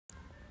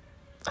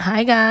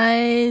Hi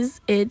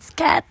guys, it's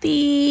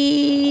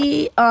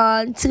Kathy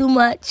on Too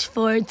Much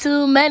for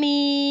Too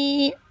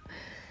Many.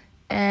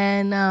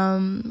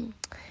 And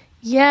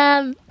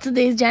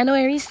today's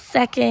January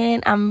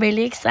 2nd. I'm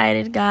really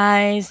excited,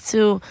 guys,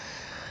 to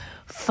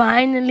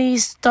finally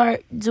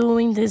start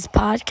doing this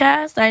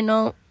podcast. I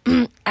know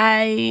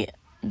I've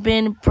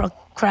been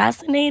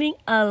procrastinating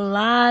a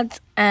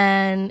lot,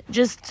 and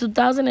just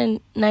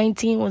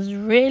 2019 was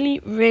really,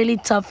 really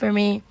tough for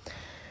me.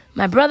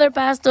 My brother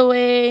passed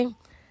away.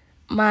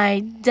 My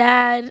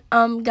dad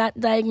got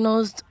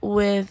diagnosed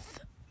with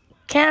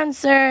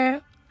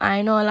cancer.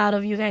 I know a lot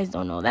of you guys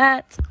don't know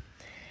that.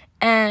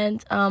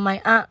 And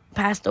my aunt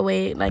passed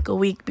away like a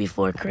week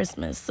before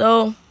Christmas.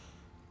 So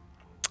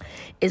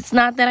it's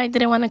not that I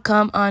didn't want to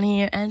come on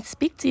here and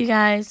speak to you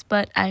guys,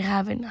 but I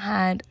haven't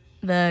had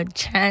the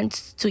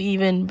chance to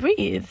even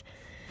breathe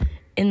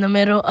in the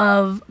middle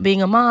of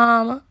being a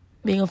mom,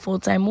 being a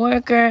full-time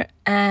worker,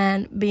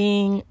 and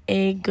being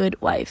a good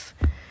wife.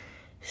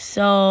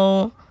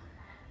 So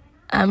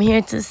I'm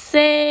here to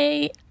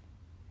say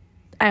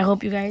I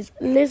hope you guys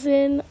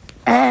listen.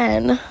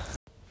 And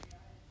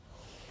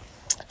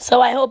so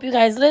I hope you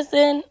guys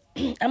listen.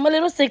 I'm a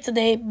little sick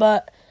today,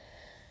 but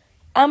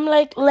I'm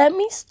like, let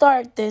me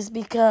start this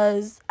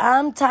because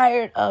I'm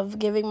tired of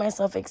giving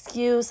myself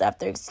excuse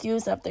after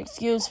excuse after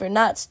excuse for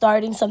not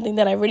starting something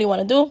that I really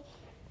want to do.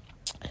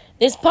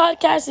 This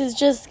podcast is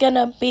just going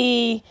to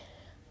be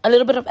a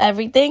little bit of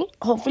everything.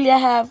 Hopefully I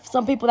have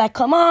some people that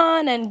come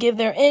on and give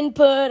their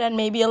input, and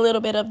maybe a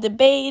little bit of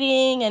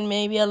debating, and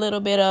maybe a little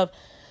bit of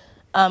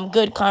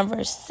good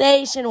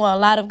conversation. Well, a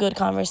lot of good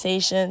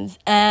conversations.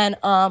 And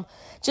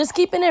just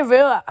keeping it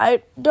real.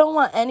 I don't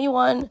want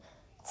anyone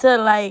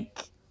to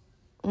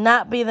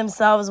not be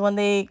themselves when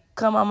they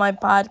come on my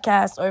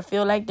podcast, or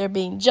feel like they're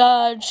being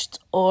judged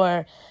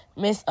or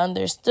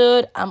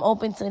misunderstood. I'm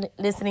open to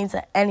listening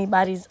to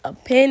anybody's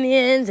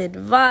opinions,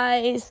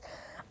 advice,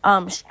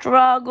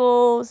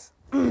 struggles.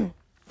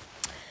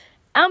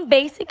 I'm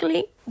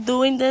basically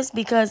doing this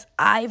because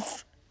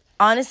I've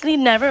honestly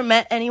never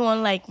met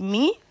anyone like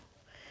me.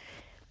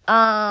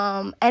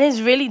 And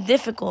it's really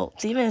difficult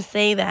to even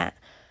say that.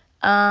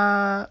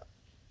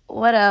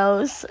 What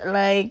else?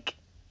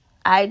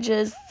 I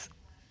just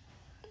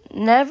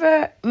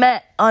never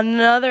met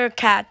another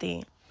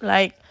Kathy.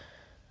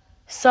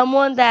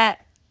 Someone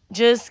that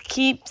just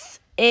keeps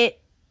it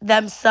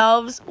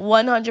themselves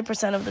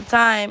 100% of the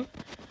time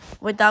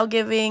without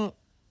giving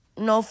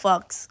no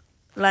fucks.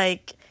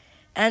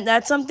 And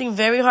that's something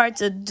very hard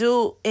to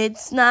do.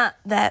 It's not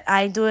that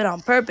I do it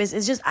on purpose.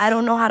 It's just I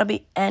don't know how to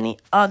be any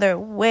other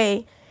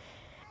way.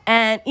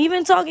 And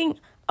even talking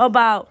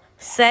about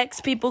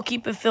sex, people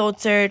keep it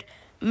filtered.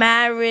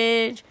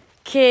 Marriage,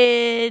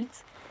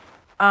 kids,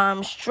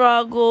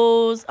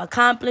 struggles,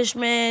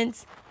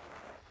 accomplishments,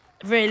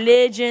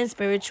 religion,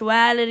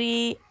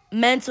 spirituality,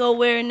 mental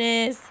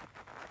awareness.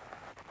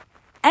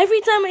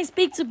 Every time I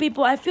speak to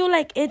people, I feel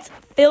like it's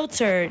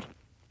filtered.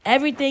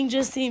 Everything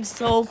just seems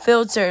so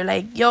filtered.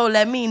 Yo,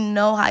 let me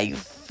know how you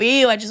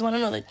feel. I just want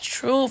to know the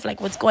truth.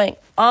 What's going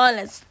on?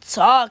 Let's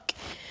talk.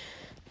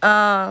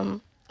 I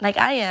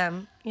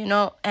am,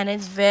 and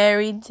it's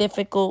very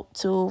difficult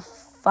to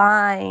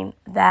find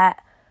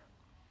that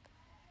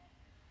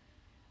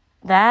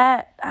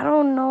I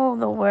don't know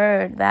the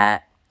word,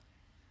 that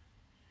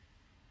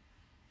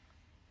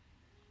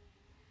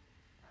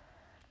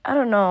I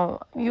don't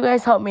know. You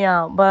guys help me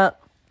out. But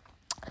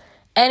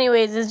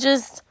anyways, it's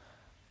just,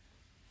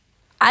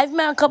 I've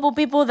met a couple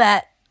people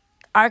that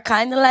are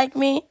kind of like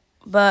me,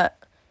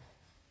 but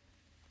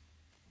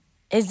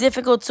it's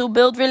difficult to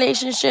build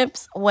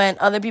relationships when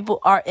other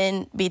people are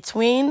in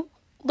between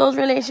those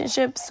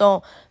relationships.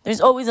 So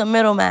there's always a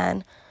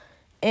middleman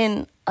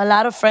in a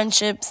lot of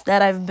friendships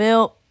that I've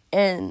built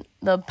in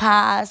the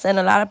past, and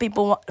a lot of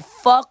people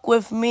fuck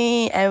with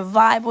me and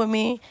vibe with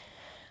me,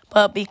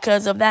 but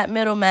because of that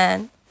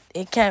middleman,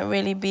 it can't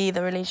really be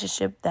the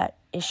relationship that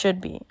it should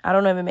be. I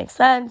don't know if it makes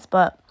sense,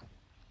 but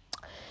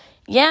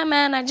yeah,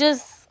 man, I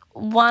just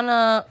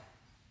wanna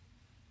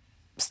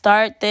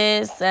start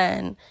this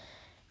and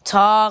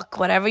talk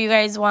whatever you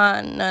guys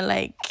want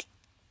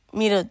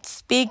me to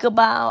speak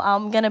about.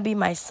 I'm gonna be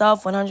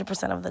myself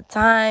 100% of the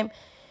time.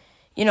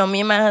 Me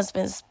and my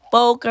husband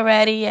spoke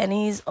already, and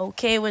he's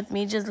okay with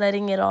me just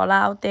letting it all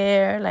out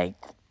there.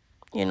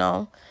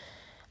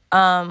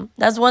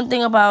 That's one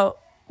thing about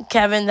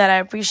Kevin that I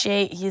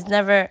appreciate. He's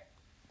never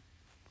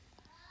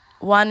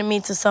wanted me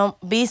to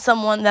be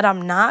someone that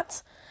I'm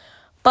not,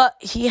 but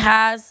he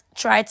has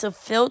tried to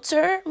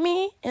filter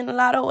me in a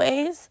lot of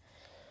ways.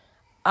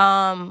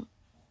 Yeah.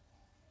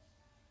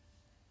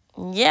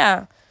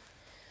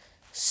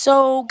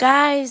 So,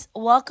 guys,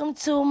 welcome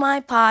to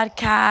my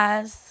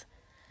podcast,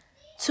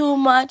 Too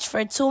Much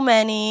for Too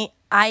Many.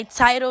 I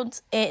titled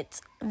it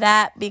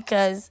that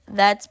because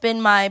that's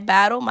been my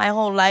battle my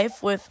whole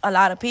life with a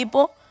lot of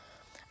people.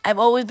 I've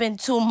always been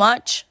too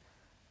much.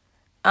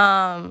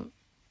 And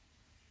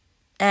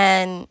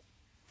I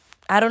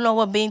don't know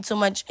what being too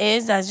much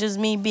is. That's just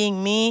me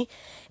being me.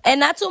 And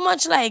not too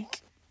much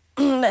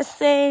let's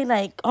say,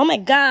 like, oh my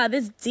God,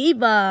 this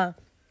diva.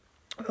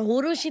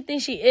 Who does she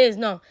think she is?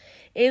 No,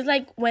 it's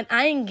like when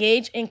I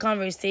engage in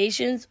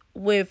conversations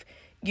with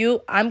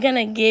you, I'm going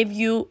to give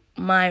you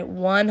my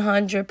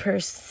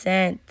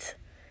 100%.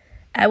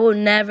 I will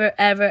never,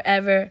 ever,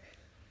 ever,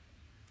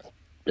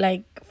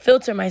 like,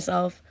 filter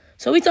myself.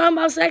 So we talking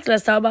about sex,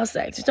 let's talk about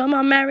sex. We talking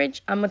about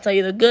marriage, I'm going to tell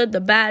you the good,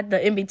 the bad,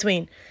 the in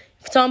between.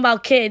 If we're talking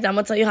about kids, I'm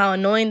going to tell you how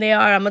annoying they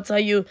are. I'm going to tell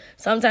you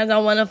sometimes I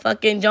want to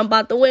fucking jump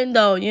out the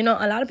window. You know,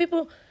 a lot of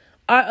people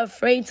are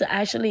afraid to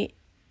actually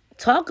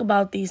talk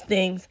about these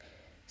things.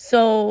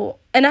 So,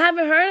 and I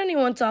haven't heard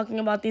anyone talking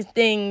about these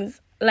things,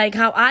 like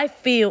how I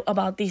feel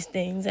about these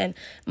things and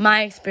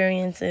my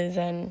experiences.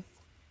 And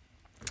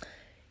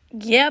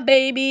yeah,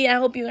 baby, I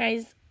hope you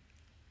guys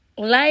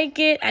like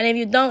it. And if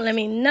you don't, let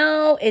me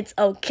know. It's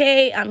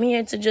okay. I'm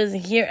here to just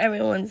hear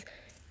everyone's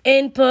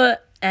input.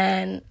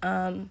 And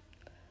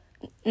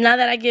not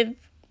that I give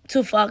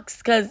two fucks,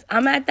 because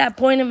I'm at that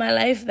point in my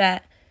life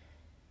that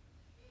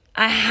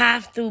I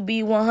have to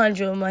be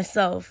 100 with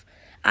myself.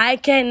 I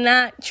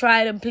cannot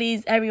try to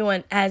please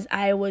everyone as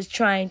I was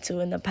trying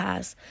to in the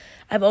past.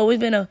 I've always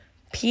been a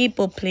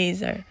people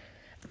pleaser.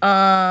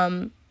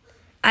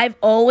 I've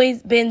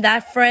always been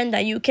that friend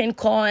that you can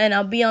call and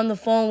I'll be on the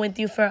phone with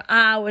you for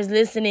hours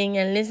listening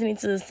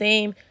to the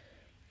same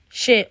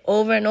shit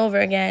over and over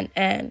again.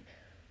 And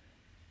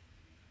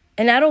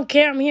I don't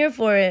care. I'm here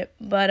for it.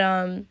 But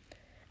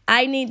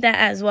I need that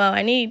as well.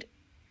 I need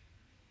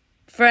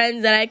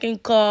friends that I can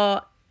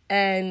call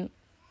and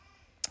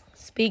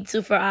speak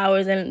to for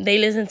hours and they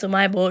listen to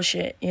my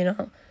bullshit, you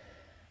know.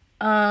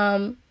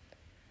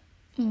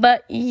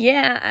 But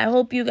yeah, I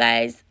hope you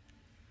guys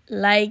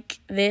like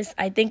this.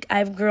 I think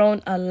I've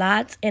grown a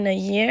lot in a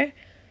year,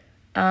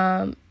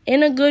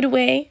 in a good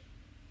way.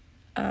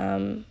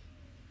 And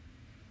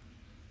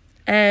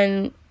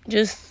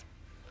just,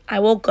 I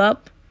woke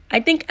up. I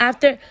think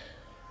after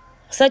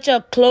such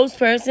a close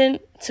person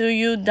to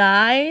you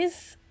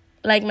dies,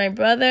 like my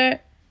brother,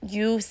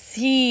 you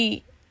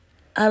see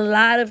a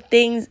lot of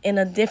things in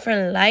a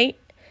different light,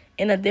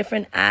 in a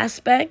different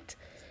aspect.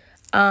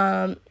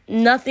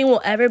 Nothing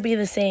will ever be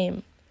the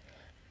same.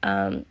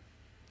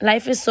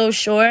 Life is so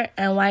short,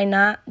 and why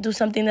not do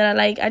something that I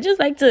like? I just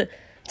like to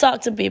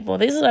talk to people.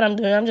 This is what I'm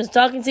doing. I'm just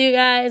talking to you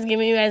guys,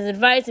 giving you guys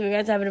advice. If you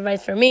guys have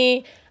advice for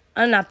me,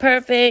 I'm not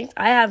perfect.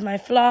 I have my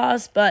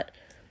flaws, but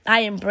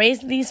I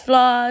embrace these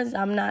flaws.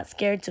 I'm not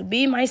scared to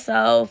be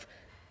myself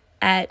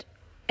at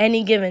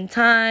any given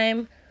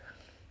time.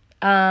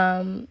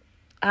 I'm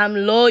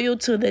loyal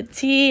to the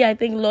T. I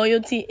think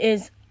loyalty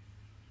is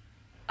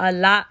a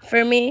lot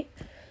for me.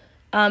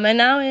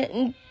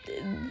 And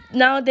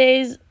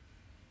nowadays,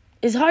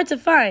 it's hard to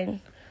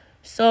find.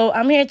 So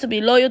I'm here to be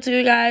loyal to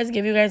you guys,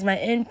 give you guys my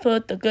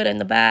input, the good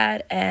and the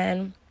bad.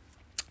 And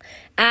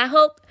I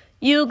hope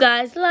you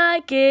guys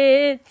like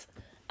it.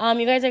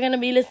 You guys are going to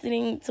be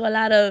listening to a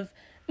lot of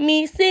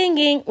me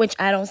singing, which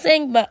I don't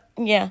sing, but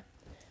yeah.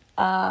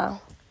 Yeah,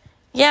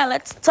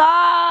 let's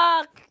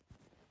talk.